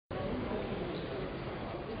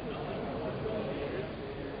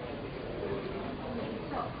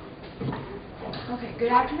Good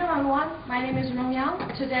afternoon, everyone. My name is Rong.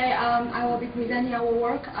 Today, I will be presenting our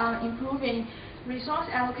work on improving resource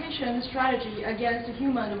allocation strategy against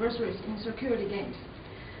human adversaries in security games.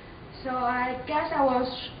 So I guess I will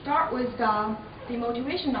start with the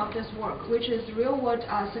motivation of this work, which is real-world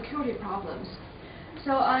security problems.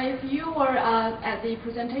 So if you were at the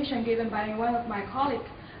presentation given by one of my colleagues,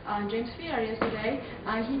 James Fear, yesterday,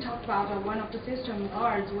 he talked about one of the system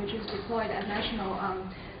guards which is deployed at national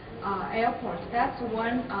airports. That's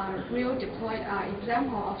one real deployed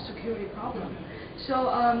example of security problem.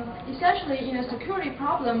 So essentially, in a security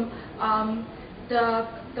problem,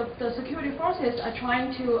 the security forces are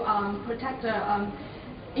trying to protect the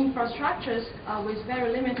infrastructures with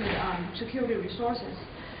very limited security resources.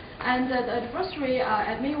 And the adversary,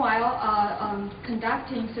 meanwhile,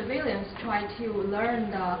 conducting surveillance, try to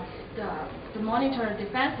learn the monitor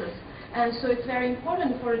defenses. And so it's very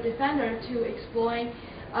important for the defender to exploit,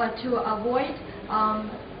 to avoid,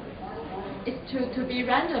 to be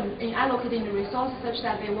random in allocating the resources such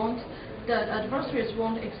that the adversaries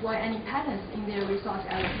won't exploit any patterns in their resource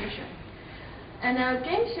allocation. And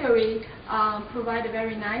game theory provides a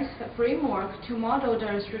very nice framework to model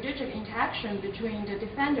the strategic interaction between the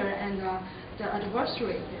defender and the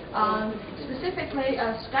adversary. Specifically,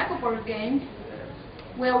 a stackleboard game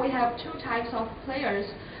where we have two types of players.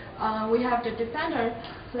 We have the defender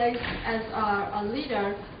placed as a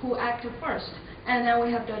leader who acts first, and then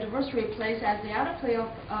we have the adversary placed as the other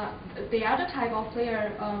type of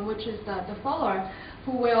player, which is the follower,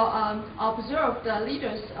 who will observe the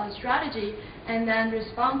leader's strategy and then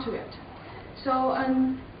respond to it. So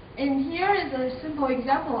in here is a simple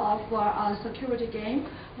example of a security game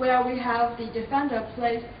where we have the defender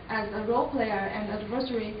placed as a role player and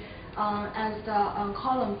adversary as the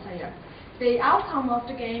column player. The outcome of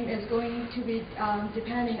the game is going to be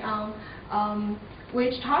depending on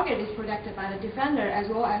which target is protected by the defender as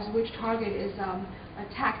well as which target is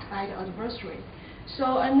attacked by the adversary.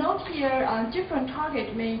 So a note here, different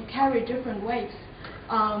targets may carry different weights.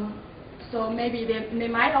 So maybe they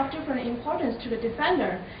might have different importance to the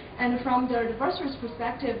defender, and from the adversary's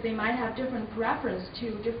perspective, they might have different preference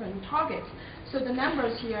to different targets. So the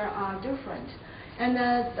numbers here are different. And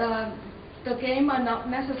the game are not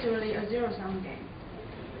necessarily a zero-sum game.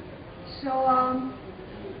 So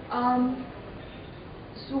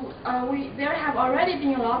there have already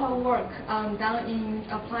been a lot of work done in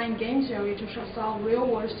applying game theory to solve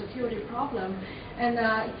real-world security problems, and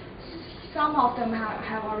some of them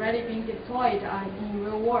have already been deployed in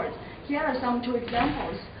real world. Here are some two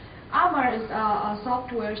examples. Armor is a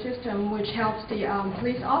software system which helps the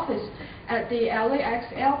police office at the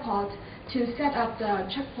LAX airport to set up the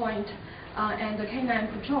checkpoint and the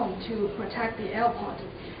K9 patrol to protect the airport.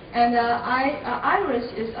 And Iris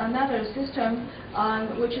is another system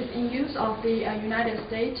which is in use of the United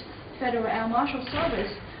States Federal Air Marshal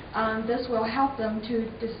Service. This will help them to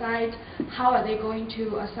decide how are they going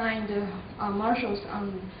to assign the marshals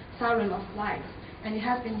siren of flights. And it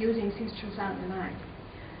has been using since 2009.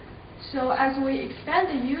 So as we expand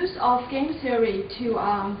the use of game theory to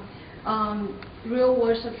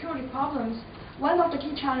real-world security problems, one of the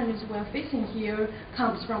key challenges we're facing here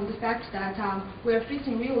comes from the fact that we're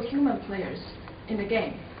facing real human players in the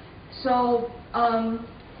game. So,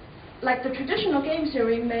 like the traditional game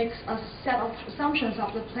theory makes a set of assumptions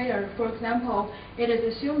of the player. For example, it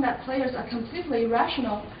is assumed that players are completely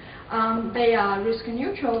rational, they are risk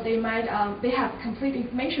neutral, they have complete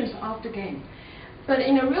information of the game. But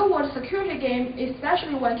in a real-world security game,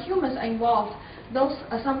 especially when humans are involved, those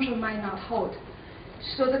assumptions might not hold.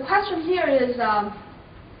 So the question here is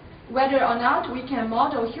whether or not we can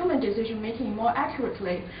model human decision-making more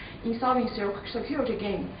accurately in solving security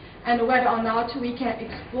game, and whether or not we can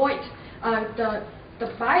exploit the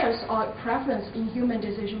bias or preference in human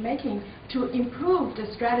decision-making to improve the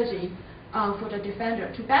strategy for the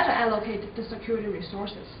defender, to better allocate the security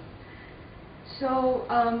resources. So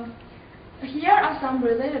here are some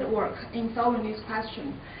related work in solving this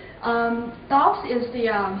question. DOPS is the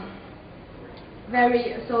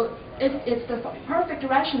it's the perfect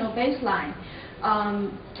rational baseline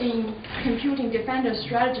in computing defender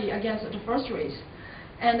strategy against adversaries.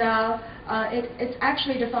 And it's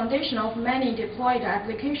actually the foundation of many deployed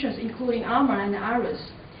applications, including Armor and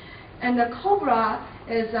Iris. And the Cobra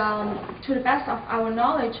is, to the best of our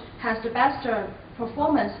knowledge, has the best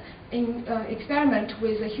performance in experiment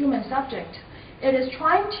with a human subject. It is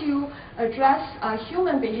trying to address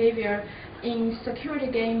human behavior in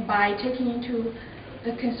security game by taking into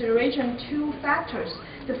consideration two factors.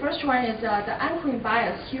 The first one is the anchoring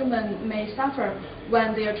bias human may suffer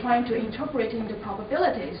when they are trying to interpret the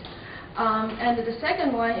probabilities. And the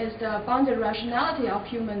second one is the bounded rationality of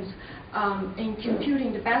humans in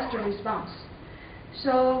computing the best response.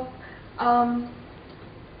 So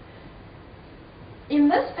in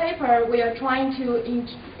this paper, we are trying to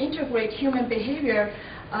integrate human behavior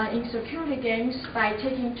in security games by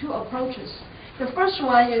taking two approaches. The first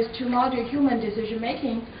one is to model human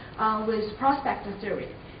decision-making with prospect theory.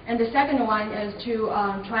 And the second one is to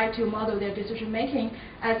try to model their decision-making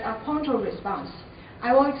as a control response.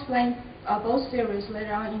 I will explain both theories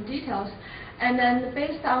later on in details. And then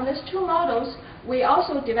based on these two models, we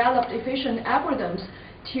also developed efficient algorithms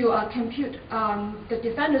to compute the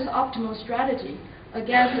defender's optimal strategy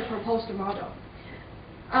against the proposed model.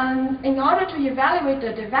 In order to evaluate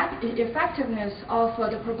the effectiveness of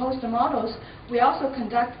the proposed models, we also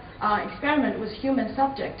conduct experiment with human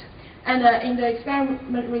subject. And in the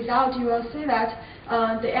experiment result, you will see that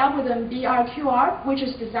the algorithm BRQR, which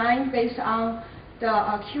is designed based on the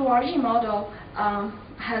QRE model,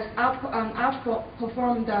 has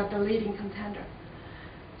outperformed the leading contender.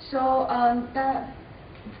 So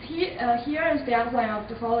here is the outline of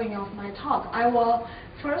the following of my talk. I will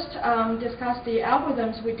first discuss the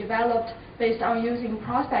algorithms we developed based on using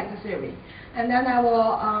prospect theory. And then I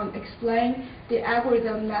will explain the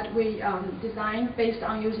algorithm that we designed based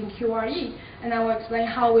on using QRE. And I will explain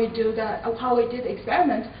how we did the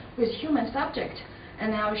experiment with human subject.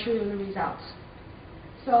 And I will show you the results.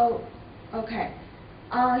 So, okay.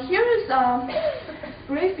 Here is a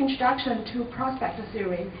brief introduction to prospect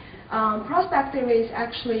theory. Prospect theory is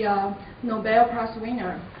actually a Nobel Prize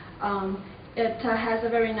winner. It has a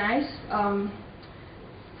very nice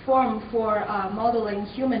form for modeling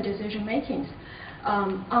human decision making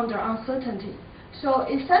under uncertainty. So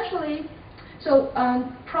essentially,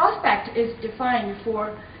 prospect is defined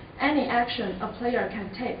for any action a player can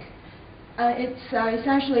take. It's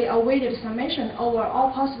essentially a weighted summation over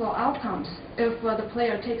all possible outcomes if the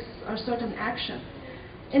player takes a certain action.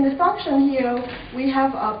 In the function here, we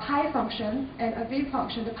have a pi function and a v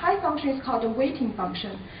function. The pi function is called the weighting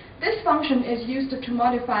function. This function is used to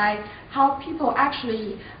modify how people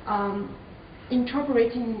actually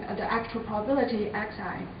interpreting the actual probability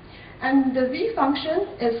xi. And the v function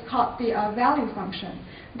is called the value function.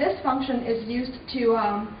 This function is used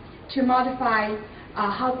to modify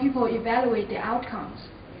how people evaluate the outcomes.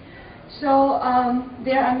 So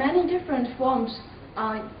there are many different forms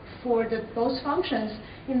for both functions.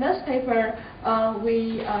 In this paper,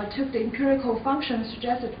 we took the empirical function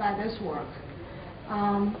suggested by this work.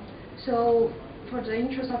 So for the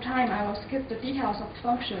interest of time, I will skip the details of the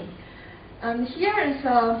function. Here is,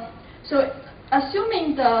 so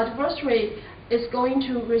assuming the adversary is going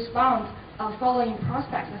to respond following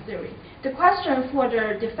prospect theory, the question for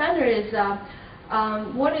the defender is,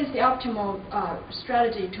 what is the optimal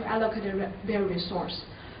strategy to allocate their resource?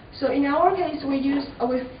 So in our case, we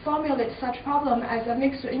formulate such problem as a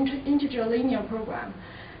mixed integer linear program.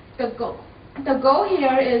 The goal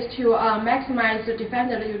here is to maximize the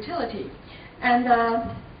defender utility. And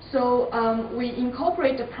we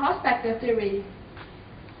incorporate the prospect theory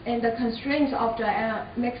in the constraints of the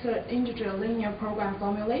mixed integer linear program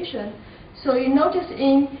formulation. So you notice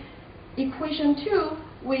in equation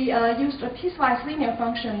 2, we used a piecewise linear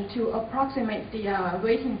function to approximate the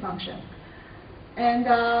weighting function. And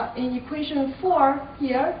in equation 4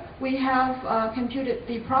 here, we have computed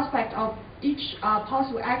the prospect of each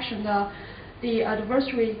possible action the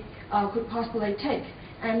adversary could possibly take.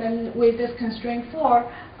 And then with this constraint 4,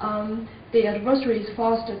 the adversary is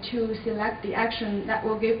forced to select the action that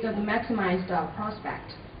will give them the maximized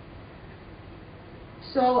prospect.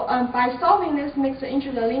 So by solving this mixed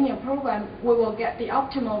integer linear program, we will get the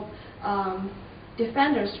optimal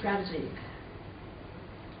defender strategy.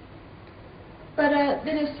 But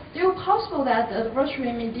it is still possible that the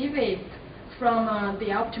adversary may deviate from the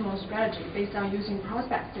optimal strategy based on using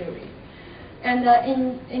prospect theory. And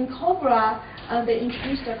in COBRA, they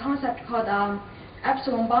introduced a concept called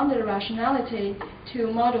epsilon bounded rationality to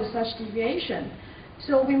model such deviation.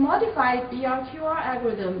 So we modified BRQR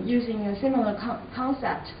algorithm using a similar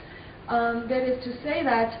concept. That is to say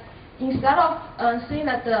that instead of saying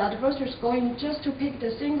that the adversary is going just to pick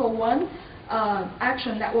the single one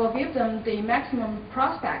action that will give them the maximum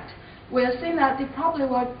prospect, we are saying that they probably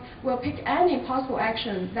will pick any possible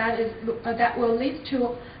action that will lead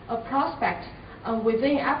to a prospect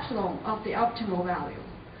within epsilon of the optimal value.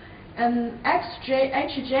 And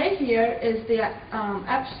Hj here is the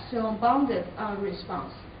epsilon bounded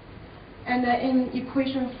response. And in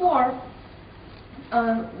equation 4,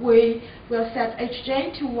 we will set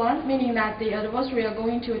Hj to 1, meaning that the adversary are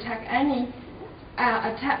going to attack any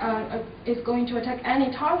is going to attack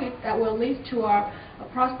any target that will lead to a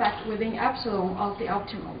prospect within epsilon of the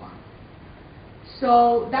optimal one.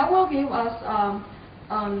 So that will give us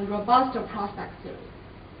robust prospect theory.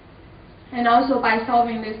 And also by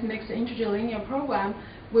solving this mixed integer linear program,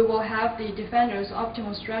 we will have the defender's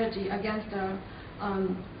optimal strategy against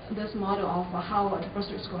this model of how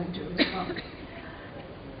adversary is going to respond.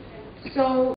 So